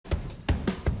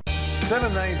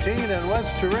7:19 and what's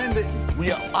trending?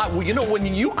 Well, you know, when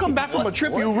you come back from a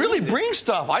trip, you really bring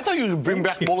stuff. I thought you would bring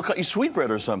back a bowl of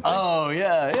sweetbread or something. Oh,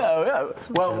 yeah.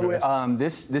 Well,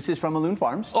 this is from Maloon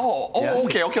Farms. Yes.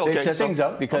 Okay. They set things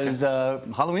up because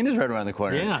Halloween is right around the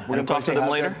corner. Yeah. We're going to talk to them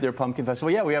later? Their pumpkin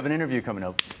festival. Yeah, we have an interview coming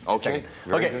up. Okay.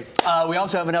 We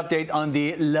also have an update on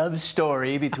the love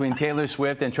story between Taylor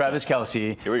Swift and Travis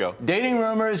Kelce. Here we go. Dating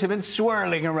rumors have been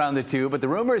swirling around the two, but the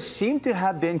rumors seem to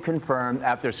have been confirmed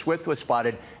after Swift was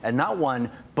spotted at not one,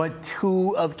 but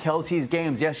two of Kelce's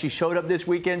games. Yes, she showed up this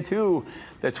weekend, too.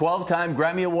 The 12-time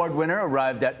Grammy Award winner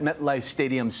arrived at MetLife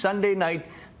Stadium Sunday night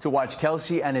to watch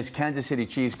Kelce and his Kansas City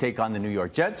Chiefs take on the New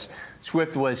York Jets.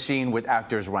 Swift was seen with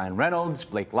actors Ryan Reynolds,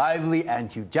 Blake Lively,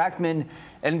 and Hugh Jackman.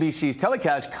 NBC's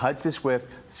telecast cut to Swift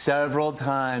several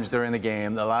times during the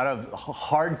game. A lot of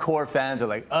hardcore fans are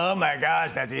like, oh my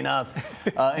gosh, that's enough,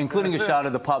 including a shot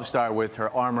of the pop star with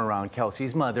her arm around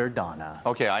Kelce's mother, Donna.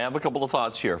 Okay, I have a couple of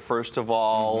thoughts here. First of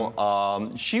all,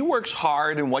 she works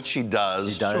hard in what she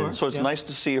does. She does. Sure. So it's nice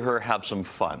to see her have some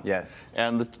fun. Yes.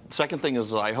 And the second thing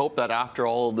is I hope that after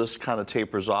all of this kind of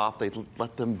tapers off, they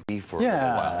let them be for a little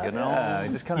while, you know? Yeah,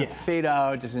 just kind of fade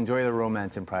out, just enjoy the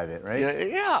romance in private, right?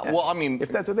 Yeah. Well, I mean,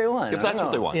 if that's what they want. If that's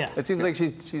what they want. Yeah. It seems like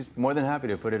she's more than happy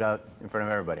to put it out in front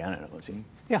of everybody. I don't know. Let's see.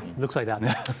 Yeah, looks like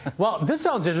that. Well, this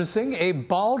sounds interesting. A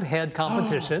bald head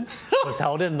competition was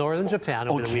held in northern Japan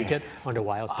over the weekend under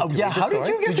Wild. How did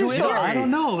you get this story? I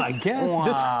don't know. I guess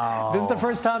Wow. this is the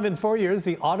first time in 4 years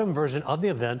the autumn version of the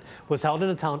event was held in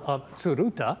the town of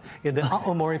Tsuruta in the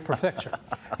Aomori prefecture.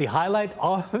 The highlight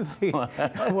of the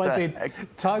was a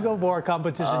tug-of-war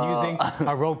competition using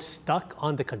a rope stuck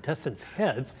on the contestants'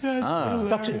 heads,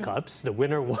 suction cups. The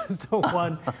winner was the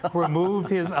one who removed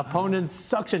his opponent's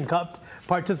suction cup.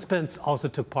 Participants also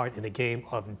took part in a game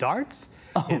of darts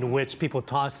in which people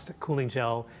tossed cooling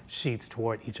gel sheets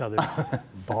toward each other's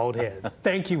bald heads.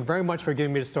 Thank you very much for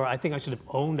giving me the story. I think I should have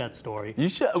owned that story. You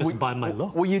should. Just by my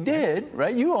look. Well, you did,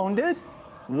 right? You owned it.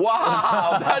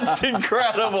 wow, that's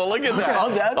incredible. Look at that.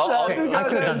 I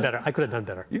could have done better. I could have done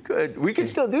better. You could. We could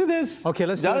still do this. Okay,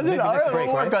 let's Jonathan, do it. Maybe all next right, break,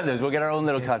 we'll work right? on this. We'll get our own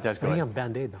little contest I going. think I'm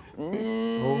Band-Aid now.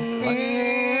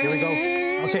 Here we go.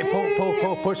 Okay,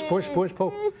 pull, push,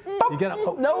 pull. You get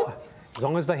up. No. As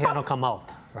long as the hand will come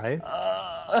out, right?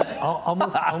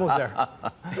 Almost there.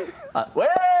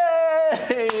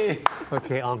 Way!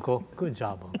 Okay, Uncle. Good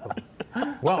job, Uncle.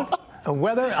 Well,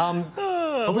 whether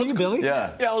over to you, Billy.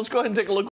 Yeah. Yeah, let's go ahead and take a look.